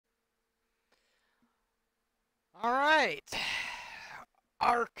Alright.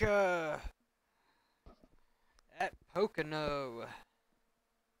 ARCA at Pocono.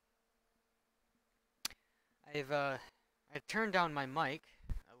 I've turned down my mic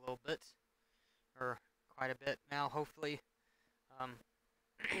a little bit, or quite a bit now, hopefully.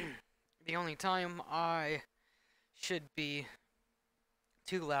 The only time I should be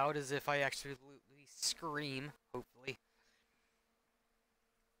too loud is if I actually scream, hopefully.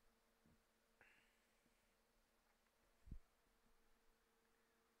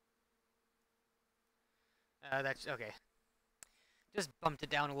 That's okay. Just bumped it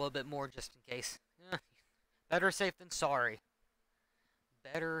down a little bit more just in case. Better safe than sorry.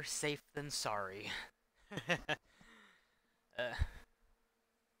 Better safe than sorry. But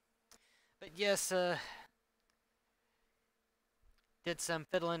yes, did some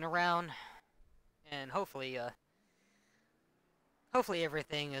fiddling around, and hopefully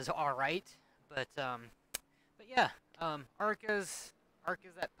everything is all right. But yeah, ARCA's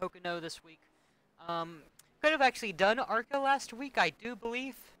at Pocono this week. Could have actually done ARCA last week, I do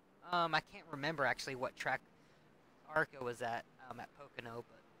believe. I can't remember actually what track ARCA was at Pocono,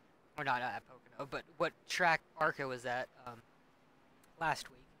 or not at Pocono, but what track ARCA was at last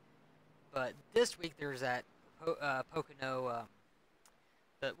week. But this week there's at Pocono,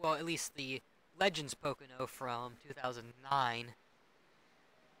 well, at least the Legends Pocono from 2009.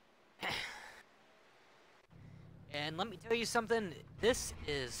 And let me tell you something, this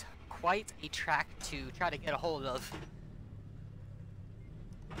is quite a track to try to get a hold of.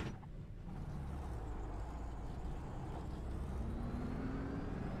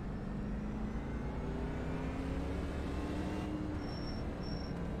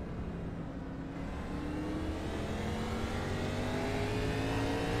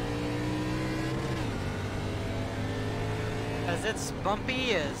 Because it's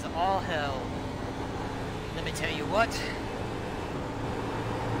bumpy as all hell. Let me tell you what.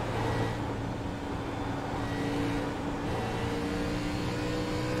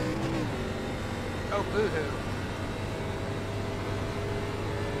 Oh, boo-hoo.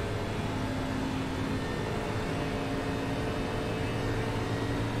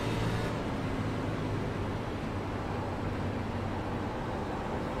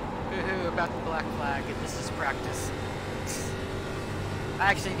 Boo-hoo about the black flag, and this is practice. I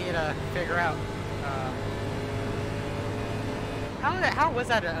actually need to figure out, how was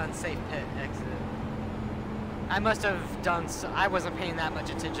that an unsafe pit exit? I must have done I wasn't paying that much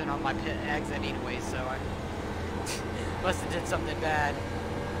attention on my pit exit anyway, so I must have did something bad.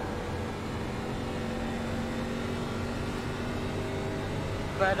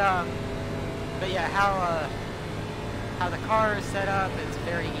 But yeah, how the car is set up, it's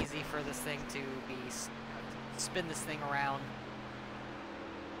very easy for this thing to spin this thing around.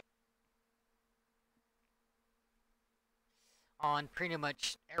 On pretty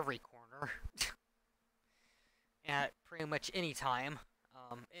much every corner. At pretty much any time.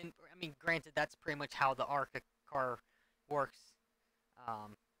 And I mean, granted, that's pretty much how the ARCA car works.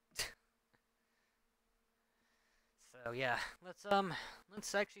 So yeah, let's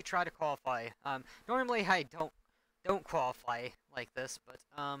actually try to qualify. Normally I don't qualify like this, but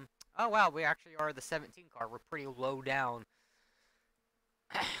oh wow, we actually are the 17 car. We're pretty low down.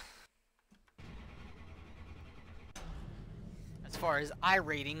 As far as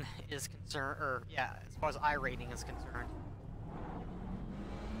iRating is concerned, or yeah, as far as iRating is concerned.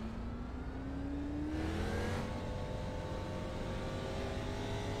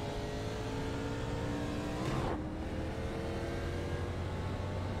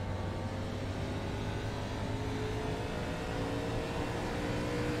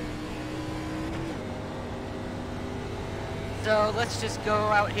 So let's just go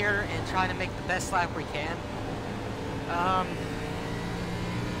out here and try to make the best lap we can.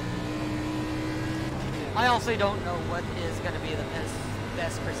 I honestly don't know what is going to be the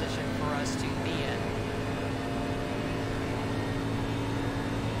best position for us to be in.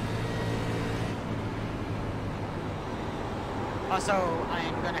 Also, I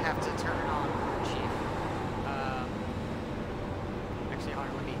am going to have to turn on Chief. Actually, hold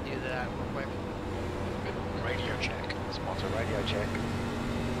on, let me do that real quick. Good radio check. Sponsor radio check.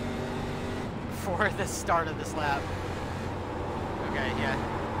 For the start of this lap. Okay, yeah.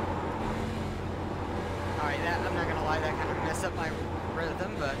 Alright, I'm not gonna lie, that kind of messed up my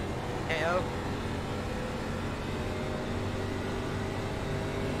rhythm, but hey-oh.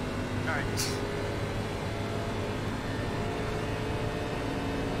 Alright.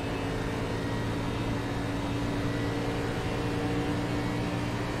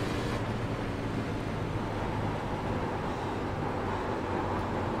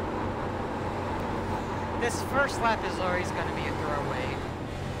 this first lap is always going to be a throwaway.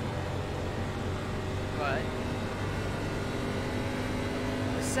 But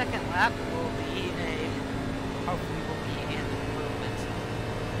the second lap will be hopefully will be an improvement.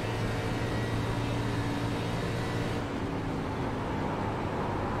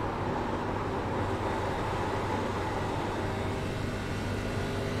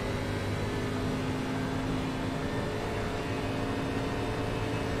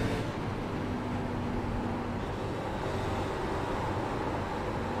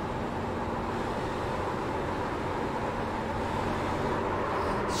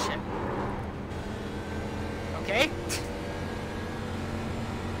 Okay.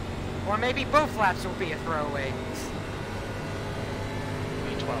 Or maybe both laps will be a throwaway.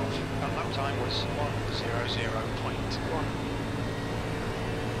 V12. That lap time was 1:00.1.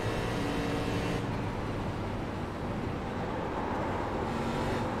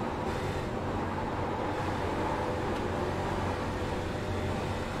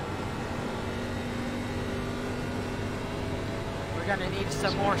 We're gonna need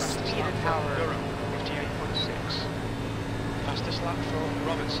some more speed and power. 58.6. Fastest lap for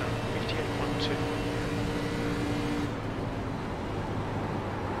Robertson, 58.2.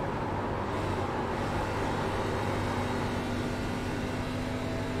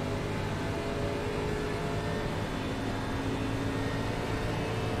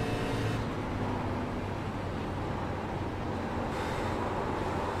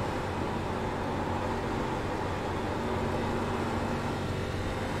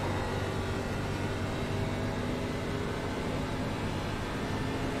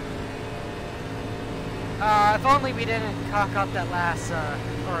 If only we didn't cock up that last,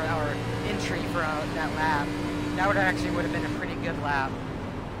 or our entry for that lap. That would have been a pretty good lap.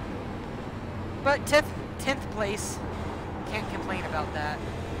 But 10th place, can't complain about that.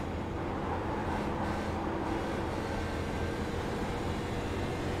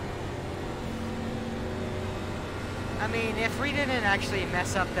 I mean, if we didn't actually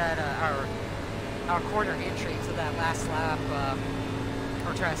mess up that, our corner entry to that last lap,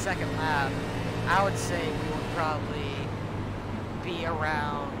 or to our second lap, I would say we would probably be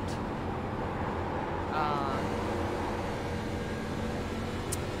around,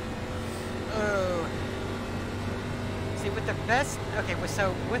 see, with the best, okay,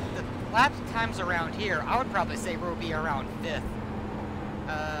 so with the lap times around here, I would probably say we'll be around 5th.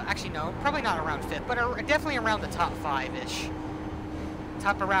 Actually, no, probably not around 5th, but definitely around the top 5-ish.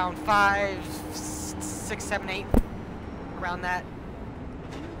 Top around 5, 6, 7, 8, around that.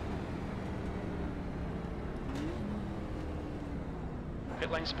 Pit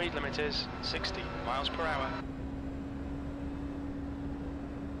lane speed limit is 60 miles per hour.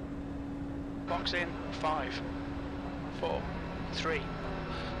 Box in 5, 4, 3,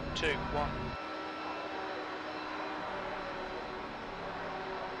 2, 1.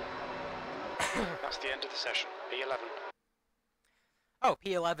 That's the end of the session. P11. Oh,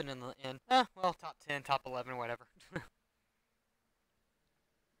 P11 in the end. Well, top 10, top 11, whatever.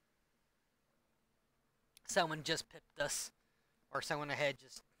 Someone just pipped us. Or someone ahead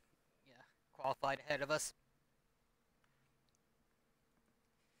just, yeah, qualified ahead of us.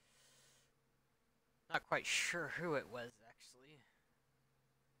 Not quite sure who it was, actually.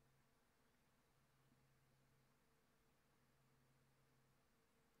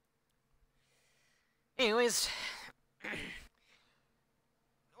 Anyways,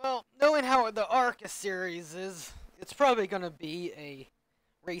 well, knowing how the ARCA series is, it's probably gonna be a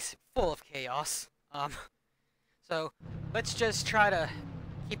race full of chaos. So let's just try to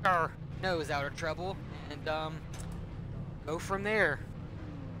keep our nose out of trouble and go from there.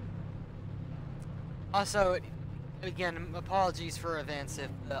 Also, again, apologies for events if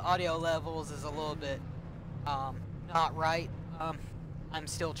the audio levels is a little bit not right. I'm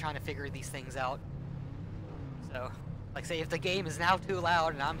still trying to figure these things out. So, like say if the game is now too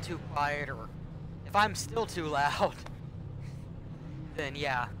loud and I'm too quiet, or if I'm still too loud, then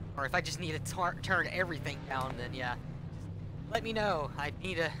yeah. Or if I just need to turn everything down, then yeah. Just let me know. I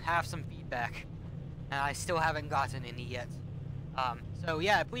need to have some feedback. And I still haven't gotten any yet. So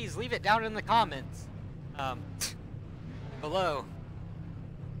yeah, please leave it down in the comments. Below.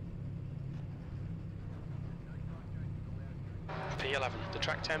 P11. The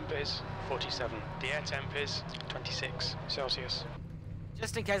track temp is 47. The air temp is 26 Celsius.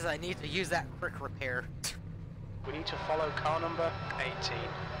 Just in case I need to use that quick repair. We need to follow car number 18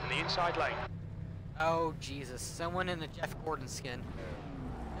 in the inside lane. Oh Jesus, someone in the Jeff Gordon skin.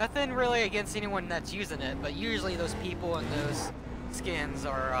 Nothing really against anyone that's using it, but usually those people in those skins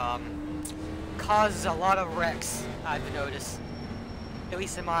are, cause a lot of wrecks, I've noticed. At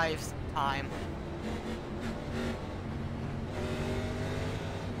least in my time.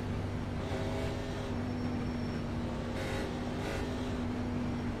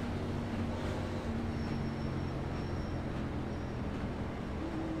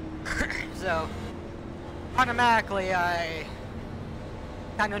 So, automatically I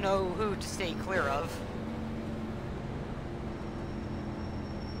kind of know who to stay clear of.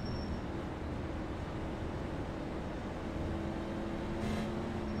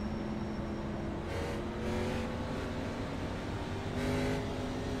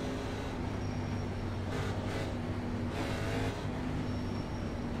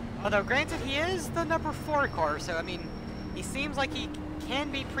 Although, granted, he is the number 4 car, so, I mean, he seems like he can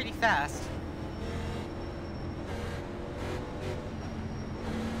be pretty fast.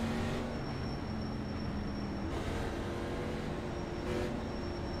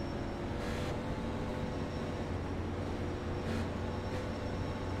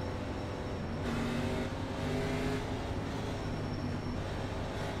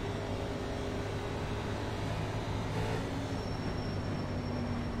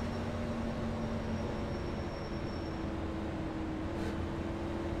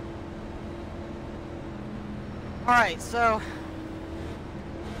 Alright, so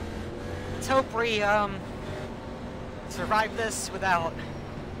let's hope we survive this without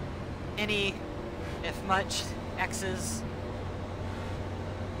any, if much, X's.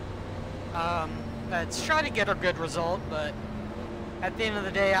 Let's try to get a good result, but at the end of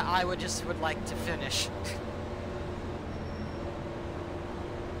the day, I would like to finish.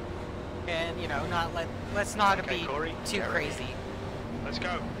 And, you know, let's not be Corey, too crazy. Let's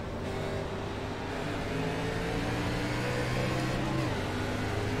go.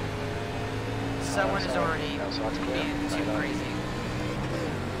 Someone is already being too crazy.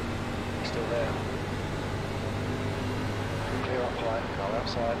 Still there. Clear up high, car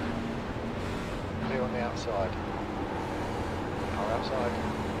outside. Clear on the outside. Car outside.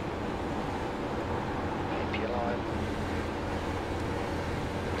 Keep your line.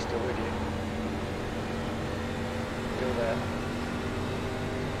 Still with you. Still there.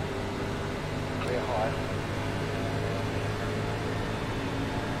 Clear high.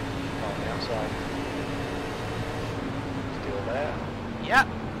 On the outside. Still there. Yep.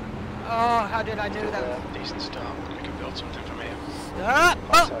 Oh, how did I do Still that? there. Decent start. We can build something from here. Stop!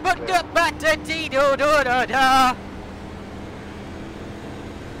 Oh, but get back to da.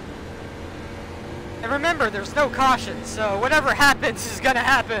 And remember, there's no caution, so whatever happens is gonna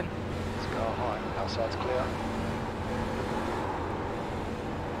happen. Let's go high. Outside's clear.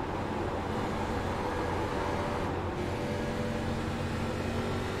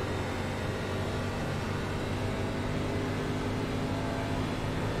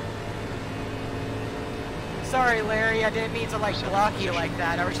 Sorry, Larry, I didn't mean to block you like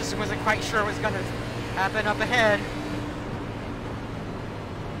that. I wasn't quite sure what was gonna happen up ahead.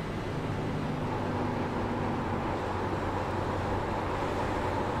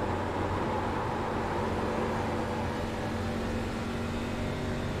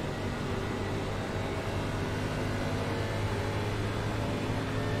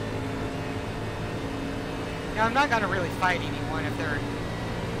 Now, I'm not gonna really fight anyone if they're...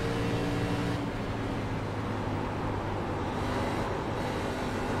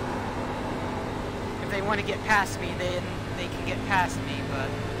 If they want to get past me, then they can get past me, but...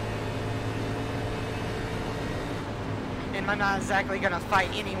 And I'm not exactly gonna fight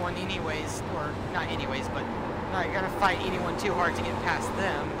anyone anyways, or not anyways, but I'm not gonna fight anyone too hard to get past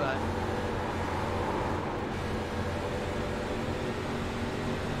them, but...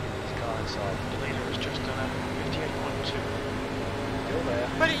 Inside. The leader has just done a 58.2. Still there.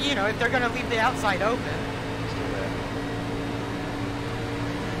 But, you know, if they're gonna leave the outside open... Still there.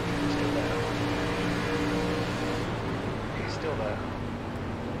 Still there. He's still there.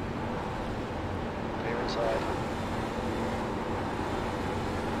 Clear inside.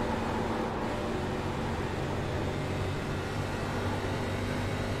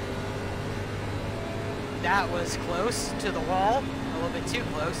 That was close to the wall, a little bit too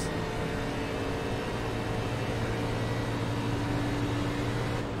close.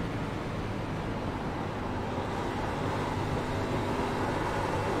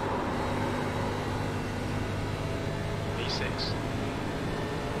 V6.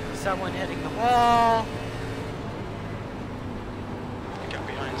 Someone hitting the wall. The gap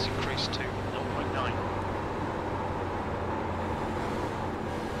behind's increased to 0.9.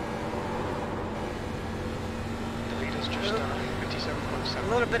 The leader's just done a 57.7. A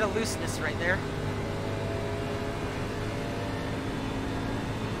little bit of looseness right there.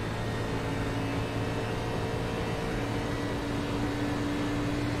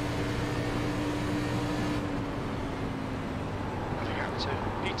 to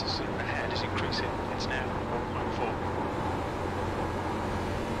Peterson, ahead is increasing, it's now 1.4.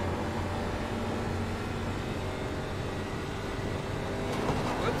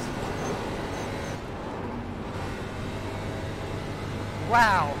 Whoops.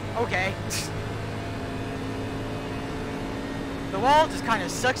 Wow, okay. The wall just kind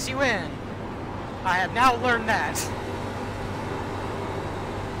of sucks you in. I have now learned that.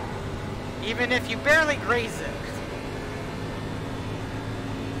 Even if you barely graze it.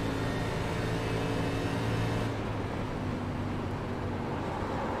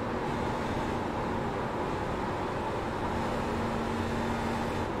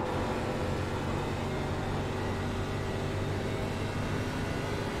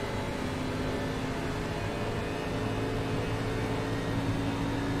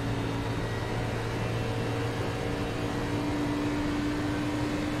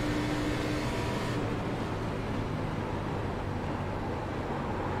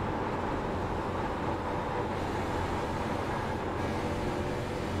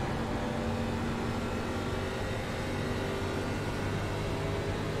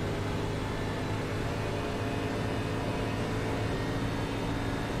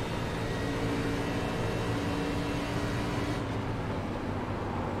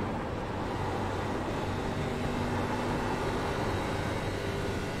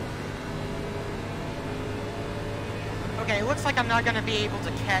 Okay, it looks like I'm not going to be able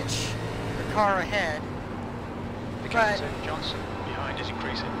to catch the car ahead. The captain, Johnson, behind is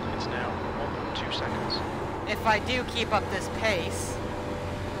increasing. It's now 1.2 seconds. If I do keep up this pace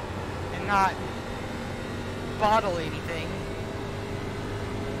and not bottle anything,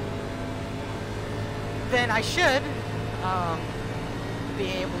 then I should be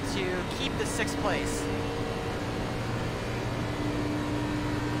able to keep the 6th place.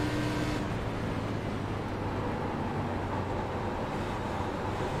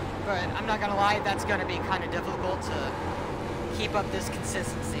 But I'm not gonna lie, that's gonna be kind of difficult to keep up this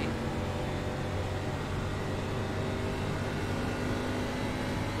consistency.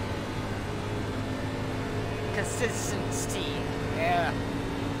 Consistency, yeah.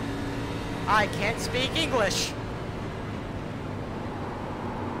 I can't speak English.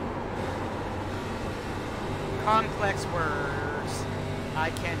 Complex words. I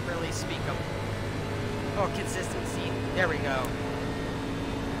can't really speak them. Oh, consistency. There we go.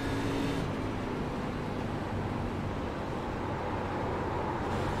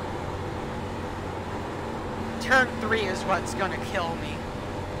 Turn 3 is what's gonna kill me.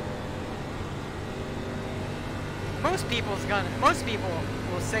 Most people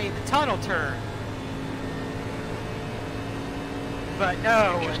will say the tunnel turn. But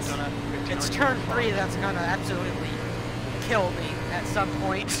no, it's turn 3 that's gonna absolutely kill me at some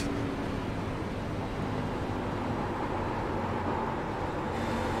point.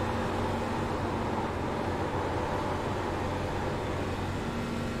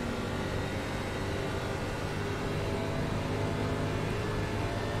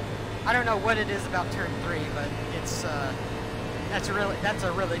 I don't know what it is about turn 3, but it's that's a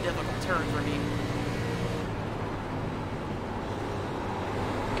really difficult turn for me.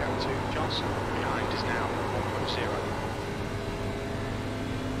 Go to Johnson, behind is now 1.0.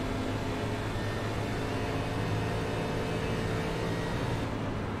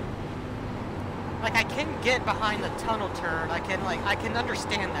 Like, I can get behind the tunnel turn. I can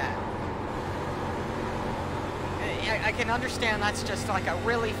understand that. I can understand that's just like a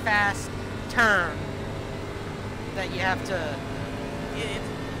really fast turn that you have to.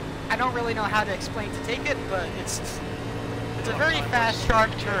 I don't really know how to explain to take it, but it's a very fast,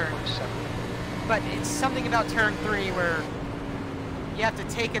 sharp turn. But it's something about turn 3 where you have to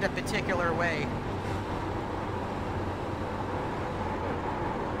take it a particular way.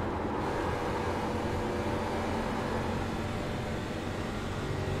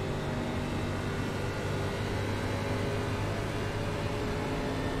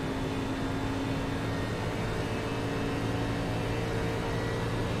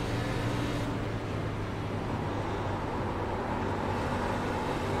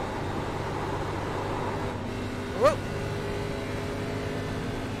 Whoa.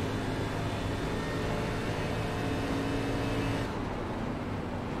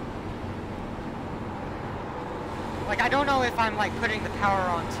 Like, I don't know if I'm like putting the power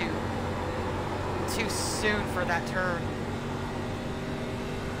on too soon for that turn.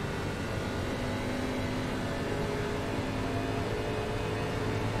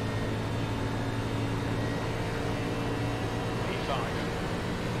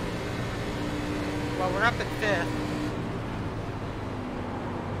 Well, we're up at 5th.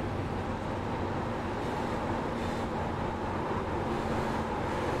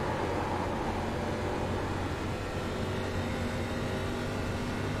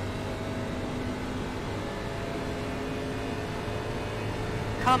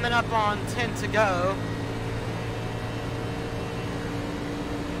 coming up on 10 to go.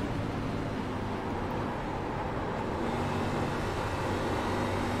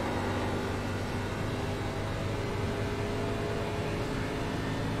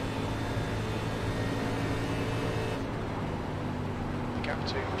 Gap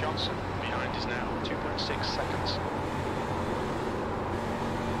to Johnson behind is now 2.6 seconds.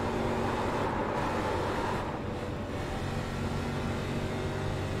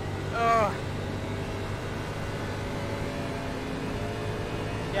 Oh.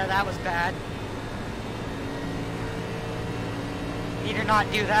 Yeah, that was bad. Need to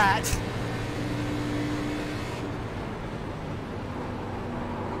not do that.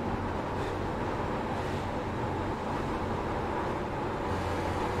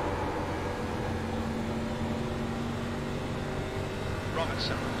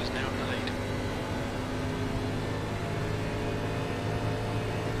 Robertson is now in the lead.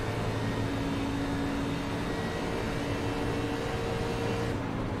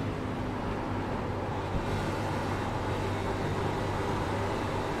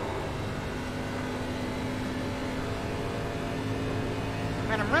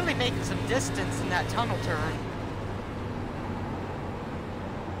 Man, I'm really making some distance in that tunnel turn.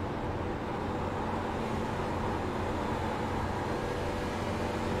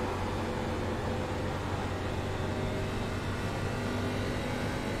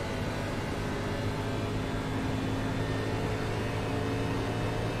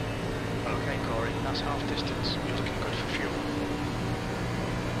 Okay, Corey, that's half distance. You're looking good for fuel.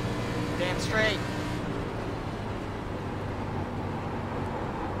 Damn straight.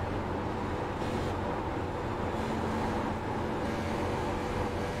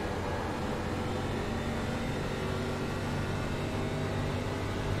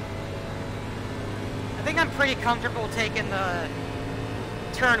 I think I'm pretty comfortable taking the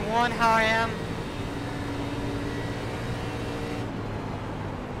turn 1 how I am.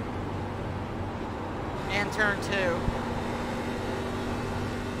 And turn 2.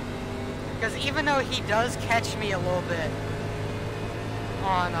 Because even though he does catch me a little bit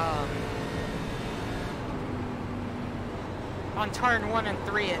on turn 1 and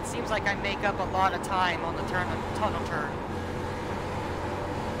 3, it seems like I make up a lot of time on the tunnel turn.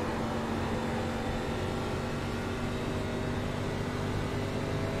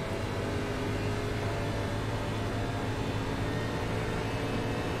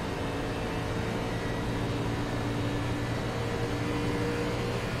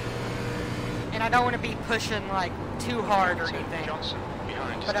 And I don't want to be pushing like too hard or anything, Johnson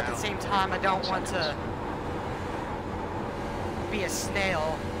behind but at the same time I don't want to be a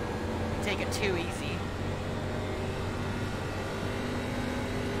snail, take it too easy.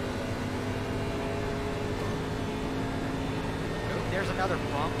 Ooh, there's another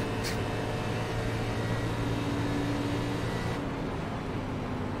bump.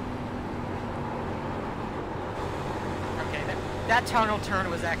 Okay, that tunnel turn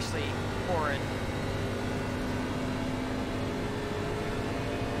was actually horrid.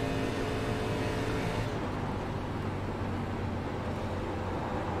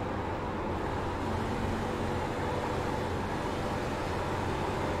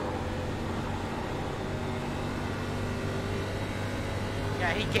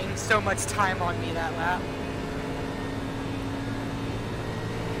 Yeah, he gained so much time on me that lap.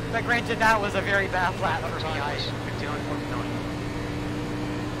 But granted, that was a very bad lap for me. 59.9.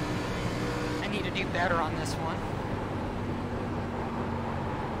 I need to do better on this one.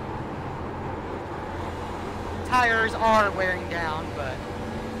 Tires are wearing down, but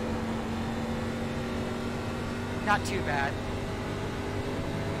not too bad.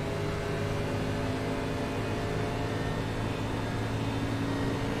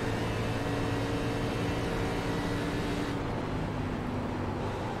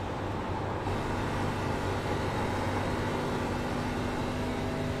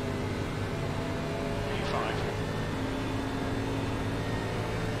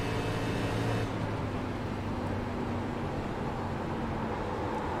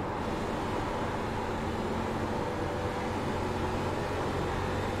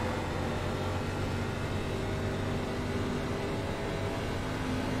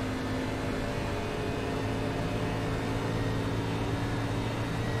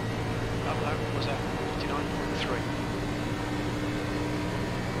 That lap was at 59.3.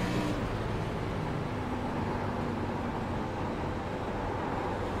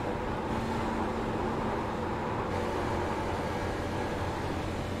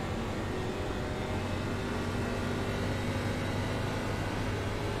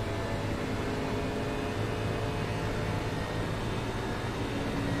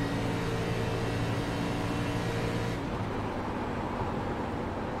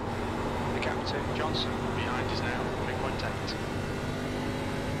 cars. Behind is now 3.8.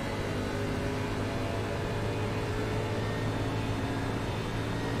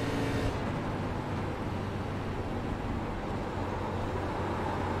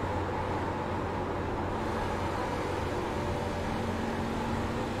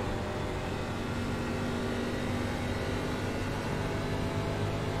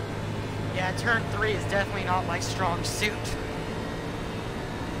 Yeah, turn 3 is definitely not my strong suit.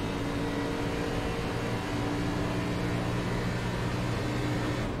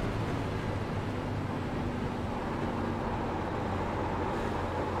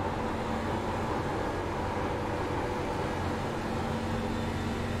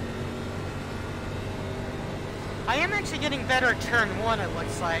 I am actually getting better at turn 1, it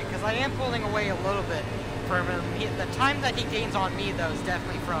looks like, because I am pulling away a little bit from him. The time that he gains on me, though, is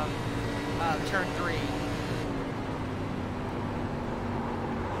definitely from turn 3.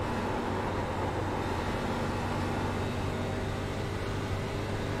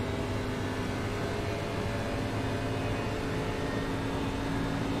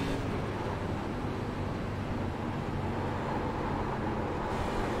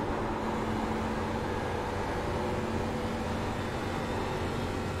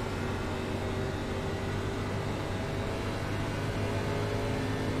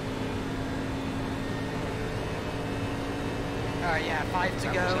 Yeah, 5 to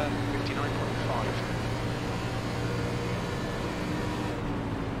That go. was 59.5.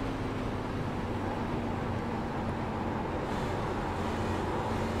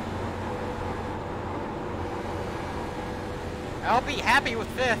 I'll be happy with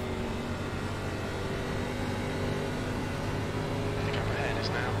 5th. The gap ahead is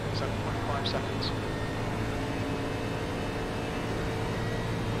now 7.5 seconds.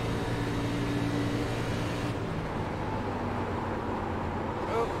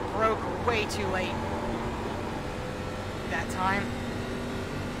 Broke way too late that time.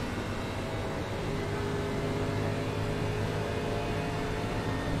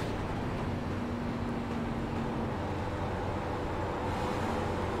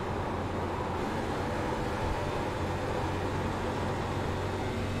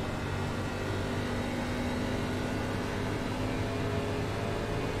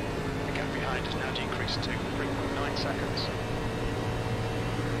 The gap behind has now decreased to 3.9 seconds.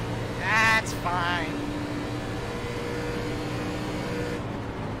 That's fine.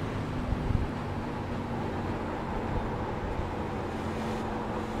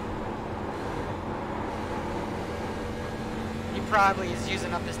 He probably is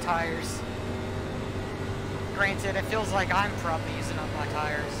using up his tires. Granted, it feels like I'm probably using up my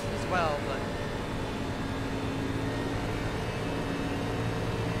tires as well, but...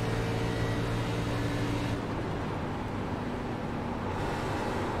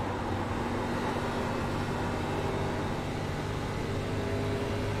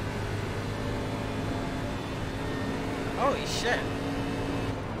 Holy shit.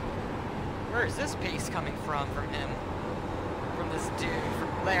 Where is this pace coming from him? From this dude, from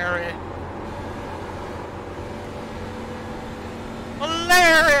Larry.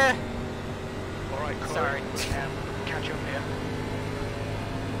 Larry! Alright, Corey, Sorry. we can catch up here.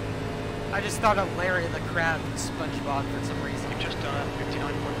 I just thought of Larry the Crab from SpongeBob for some reason. You've just done a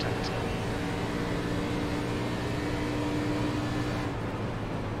 59.8.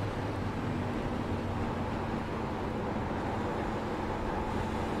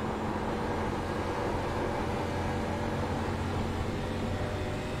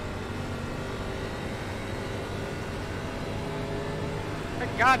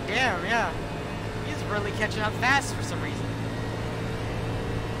 God damn, yeah. He's really catching up fast for some reason.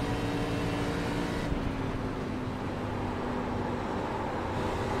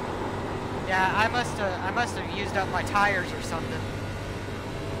 Yeah, I must have used up my tires or something.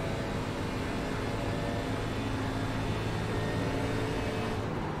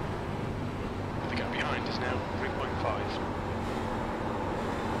 The gap behind is now 3.5.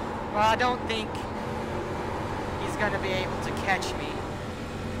 Well, I don't think he's gonna be able to catch me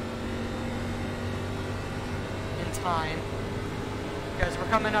in time, because we're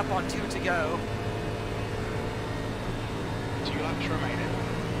coming up on 2 to go. 2 laps remaining.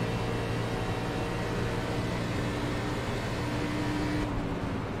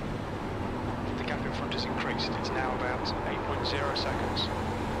 The gap in front has increased. It's now about 8.0 seconds.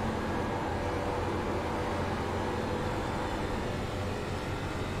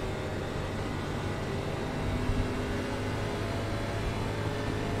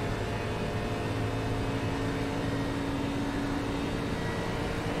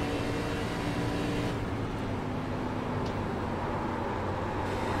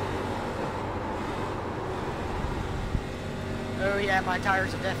 yeah, my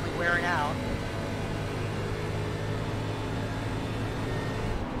tires are definitely wearing out.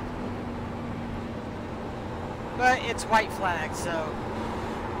 But it's white flag, so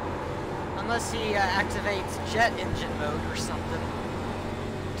unless he activates jet engine mode or something,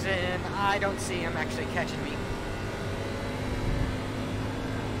 then I don't see him actually catching me.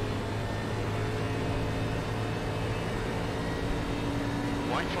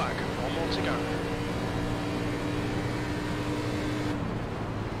 White flag, one more to go.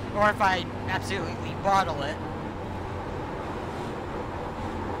 Or if I absolutely bottle it.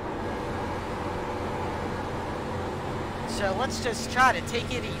 So let's just try to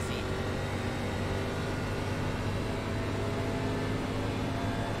take it easy.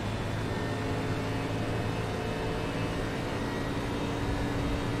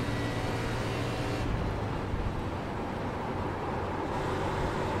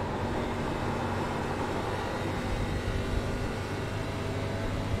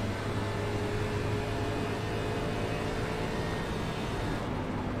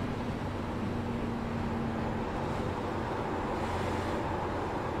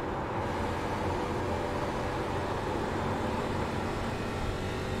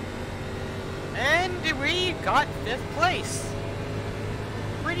 We got 5th place.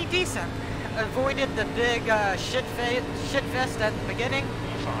 Pretty decent. Avoided the big shit fest at the beginning.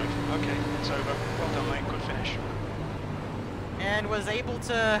 E5. Okay, it's over. Well done, mate. Good finish. And was able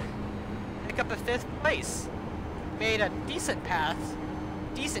to pick up a 5th place. Made a decent pass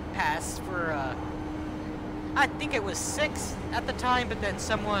for, I think it was 6th at the time, but then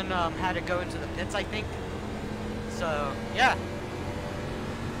someone had to go into the pits, I think. So, yeah.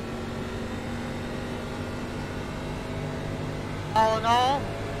 All in all,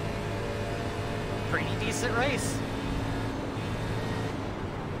 pretty decent race.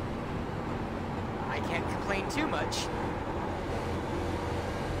 I can't complain too much.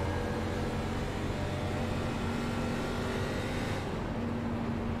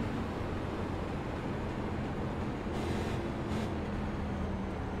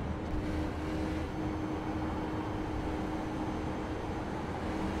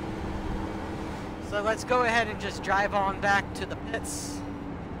 So let's go ahead and just drive on back to the pits.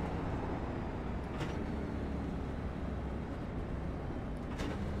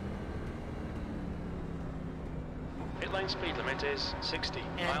 Pit lane speed limit is 60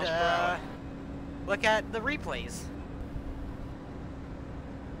 And miles per hour. look at the replays.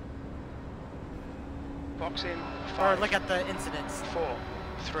 Box in. Or 5. look at the incidents. 4,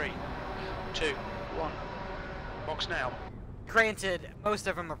 3, 2, 1. Box now. Granted, most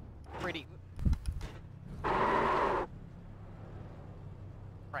of them are pretty...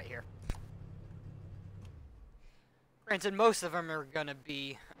 Right here. Granted, most of them are gonna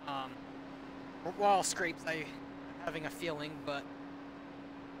be wall scrapes, I'm having a feeling, but...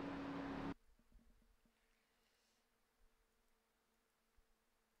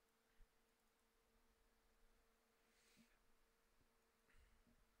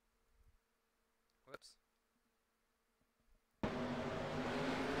 Whoops.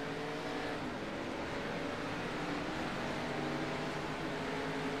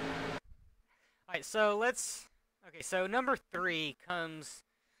 Alright, so let's... Okay, so number 3 comes...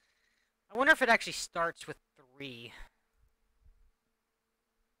 I wonder if it actually starts with 3.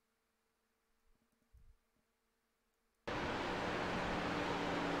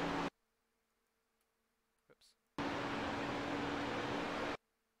 Oops.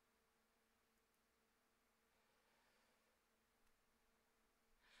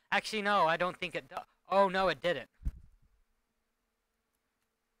 Actually, no, I don't think it does. Oh, no, it didn't.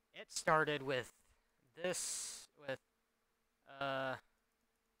 It started with this, with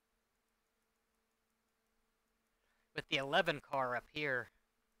the 11 car up here.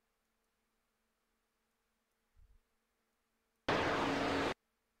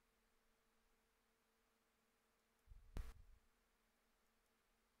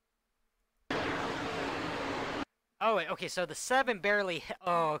 Oh, wait, okay, so the 7 barely hit,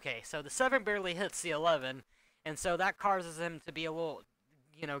 oh, okay, so the 7 barely hits the 11, and so that causes him to be a little,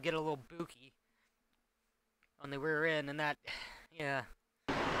 you know, get a little booky on the rear end, and that, yeah,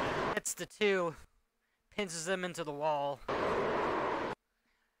 hits the 2, pinches them into the wall,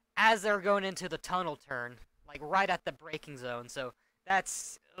 as they're going into the tunnel turn, like, right at the braking zone, so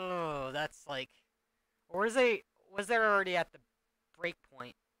that's, oh, that's like, or was they already at the brake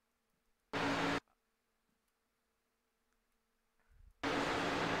point?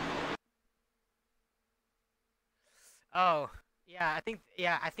 Oh, yeah, I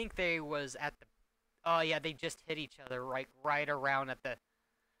think they was at the, oh yeah, they just hit each other right around at the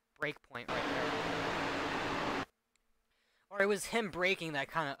break point right there. or it was him braking that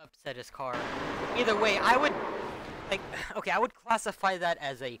kind of upset his car. Either way, I would, like, okay, I would classify that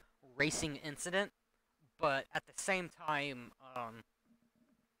as a racing incident, but at the same time,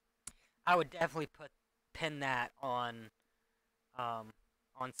 I would definitely pin that on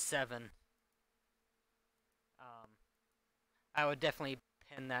 7. I would definitely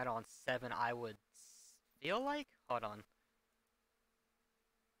pin that on 7. I would feel like. Hold on.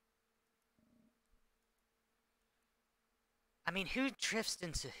 I mean, who drifts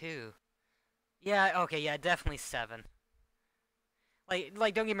into who? Yeah. Okay. Yeah. Definitely 7.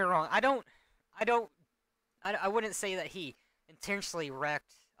 Like, don't get me wrong. I wouldn't say that he intentionally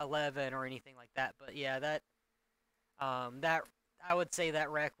wrecked 11 or anything like that. But yeah, that I would say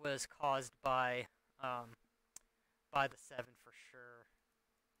that wreck was caused by the 7 for sure.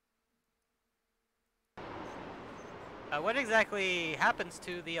 What exactly happens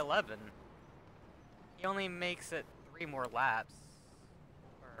to the 11? He only makes it 3 more laps.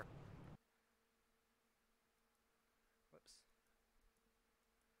 Or, whoops.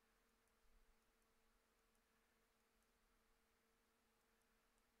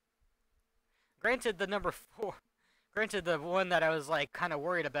 Granted, the number 4. Granted, the one that I was like kind of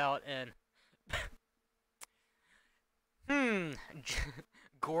worried about, and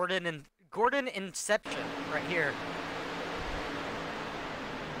Gordon Inception right here.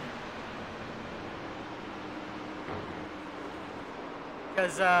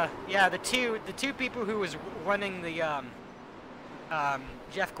 Because yeah, the two people who was running the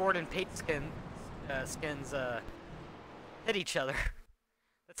Jeff Gordon paint skins hit each other.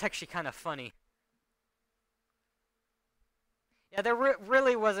 That's actually kind of funny. Yeah, there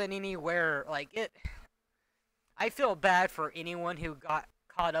really wasn't anywhere like it. I feel bad for anyone who got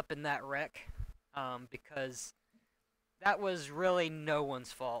caught up in that wreck, because that was really no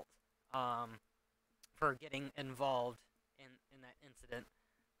one's fault for getting involved in that incident.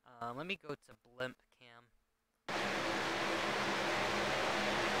 Let me go to blimp cam.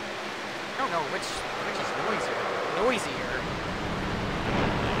 I don't know which is noisier.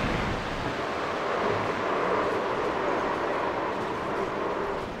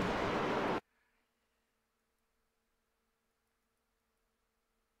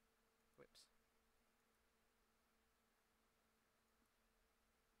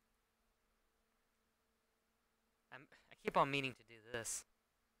 I keep on meaning to do this.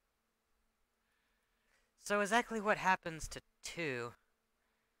 So exactly what happens to 2?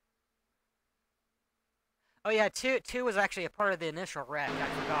 Oh yeah, 2 was actually a part of the initial wreck, I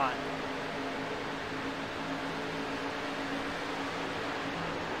forgot.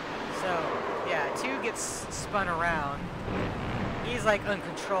 So, yeah, 2 gets spun around. He's like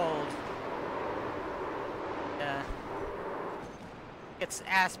uncontrolled. Yeah. Gets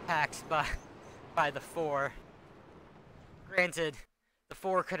ass packed by the 4. Granted, the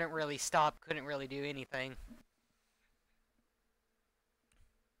 4 couldn't really stop, couldn't really do anything.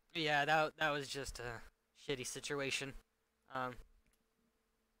 Yeah, that was just a shitty situation.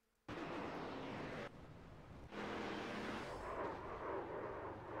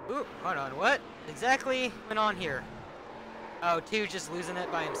 Ooh, hold on, what exactly went on here? Oh, 2 just losing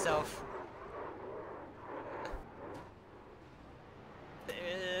it by himself.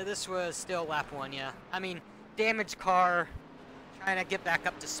 This was still lap 1, yeah. I mean, damaged car, trying to get back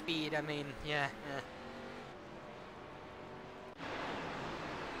up to speed, I mean, yeah.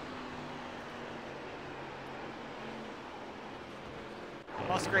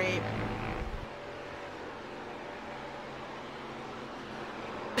 Ball scrape.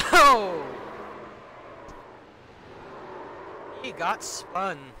 Oh! He got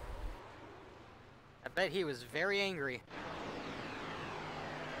spun. I bet he was very angry.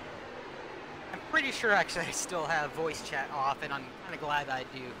 I'm pretty sure actually I still have voice chat off, and I'm kind of glad I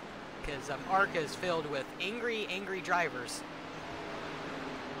do, because ARCA is filled with angry drivers.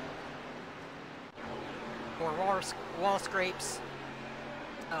 More wall scrapes,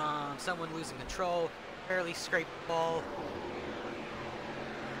 someone losing control, barely scraped the ball.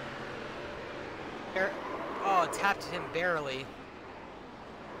 Oh, tapped him barely.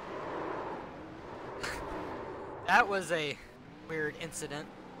 That was a weird incident.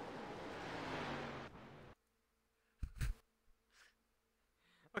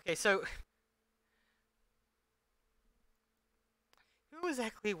 Okay, so who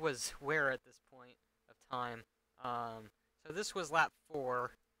exactly was where at this point of time? So this was lap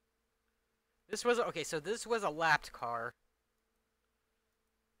 4. This was okay. So this was a lapped car.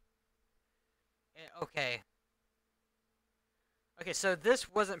 Okay. Okay, so this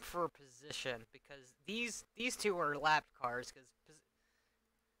wasn't for position because these 2 are lapped cars. Because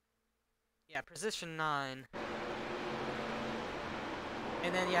yeah, position 9.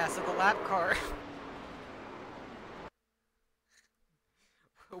 And then, yeah, so the lap car...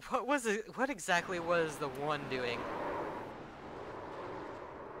 What exactly was the one doing?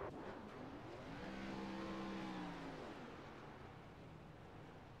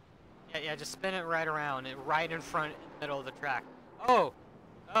 Yeah, just spin it right around, and right in front, in the middle of the track. Oh!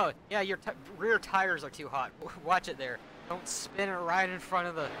 Oh, yeah, your rear tires are too hot. Watch it there. Don't spin it right in front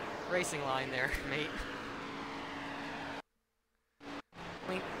of the racing line there, mate.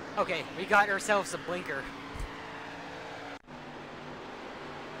 Blink. Okay, we got ourselves a blinker.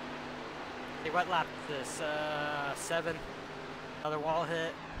 Okay, what lap is this? 7. Another wall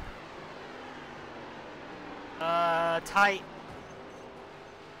hit. Tight.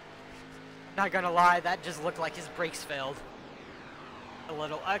 Not gonna lie, that just looked like his brakes failed. A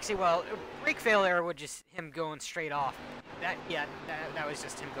little. Actually, well, brake failure would just him going straight off. That was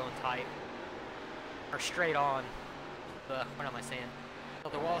just him going tight. Or straight on. What am I saying?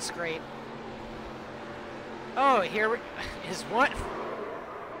 Another wall scrape. Oh, here is what?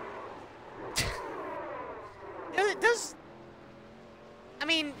 Does I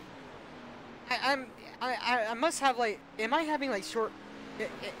mean, I must have like, am I having like short?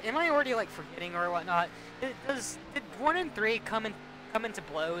 Am I already like forgetting or whatnot? Did 1 and 3 come into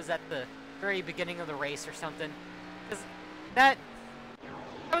blows at the very beginning of the race or something? Because that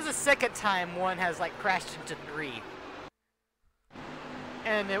was the second time 1 has like crashed into 3,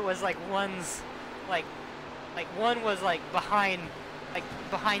 and it was like 1's like 1 was like behind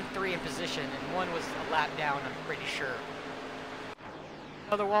 3 in position, and 1 was a lap down. I'm pretty sure.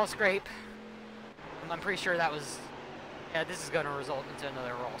 Another wall scrape. I'm pretty sure that was. Yeah, this is going to result into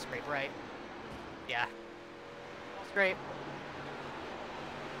another wall scrape, right? Yeah. Wall scrape.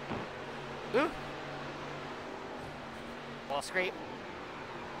 Ooh. Wall scrape.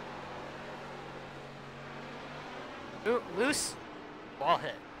 Ooh, loose. Wall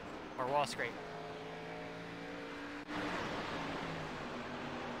hit. Or wall scrape.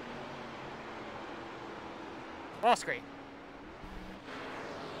 Wall scrape.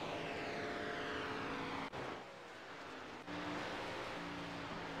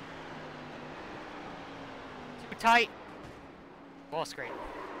 Tight. Wall scrape.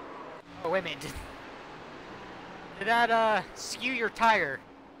 Oh, wait a minute. Did that, skew your tire?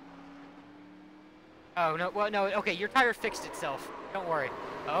 Oh, no, well, no, okay, your tire fixed itself. Don't worry.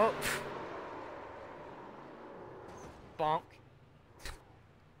 Oh. Bonk.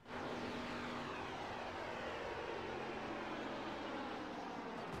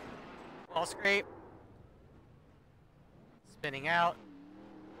 Wall scrape. Spinning out.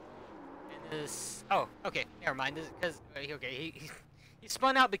 Oh, okay, never mind. Because okay, he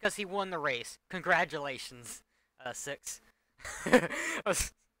spun out because he won the race. Congratulations, 6. I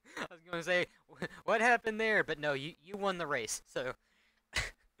was gonna say what happened there, but no, you won the race. So, all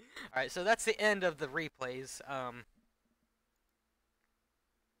right, so that's the end of the replays.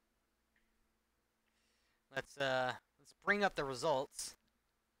 Let's bring up the results.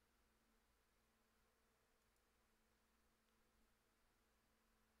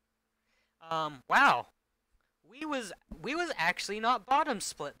 Wow. We was actually not bottom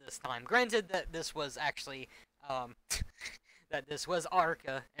split this time. Granted that this was actually, that this was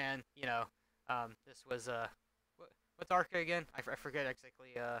ARCA, and, you know, this was, what's ARCA again? I forget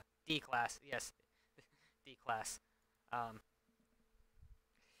exactly, D class, yes, D class.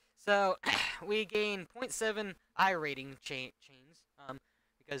 So, we gained 0.7 iRating chains,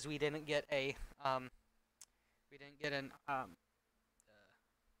 because we didn't get a,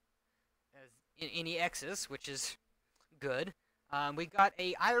 any X's, which is good. We got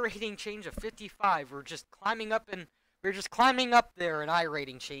a iRating change of 55. We're just climbing up there in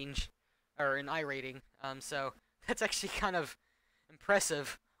iRating change, or in iRating. So that's actually kind of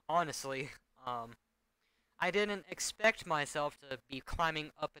impressive, honestly. I didn't expect myself to be climbing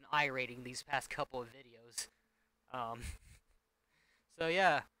up in iRating these past couple of videos. So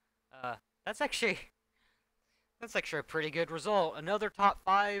yeah, that's actually a pretty good result. Another top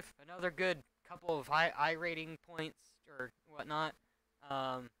 5, another good couple of high rating points or whatnot.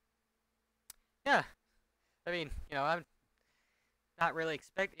 Yeah, I mean, you know, I'm not really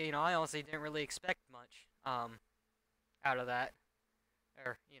you know, I honestly didn't really expect much out of that,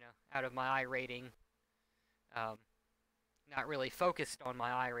 or, you know, out of my iRating. Not really focused on my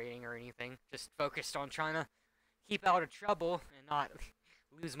iRating or anything, just focused on trying to keep out of trouble and not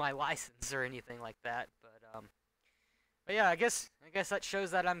lose my license or anything like that. But yeah, I guess that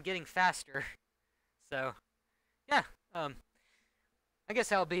shows that I'm getting faster. So, yeah, I guess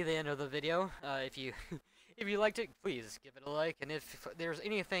that'll be the end of the video. If you if you liked it, please give it a like, and if there's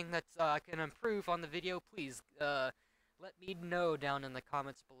anything that I can improve on the video, please let me know down in the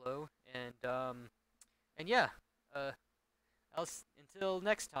comments below, and yeah, else until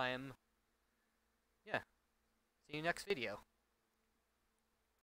next time, yeah, see you next video.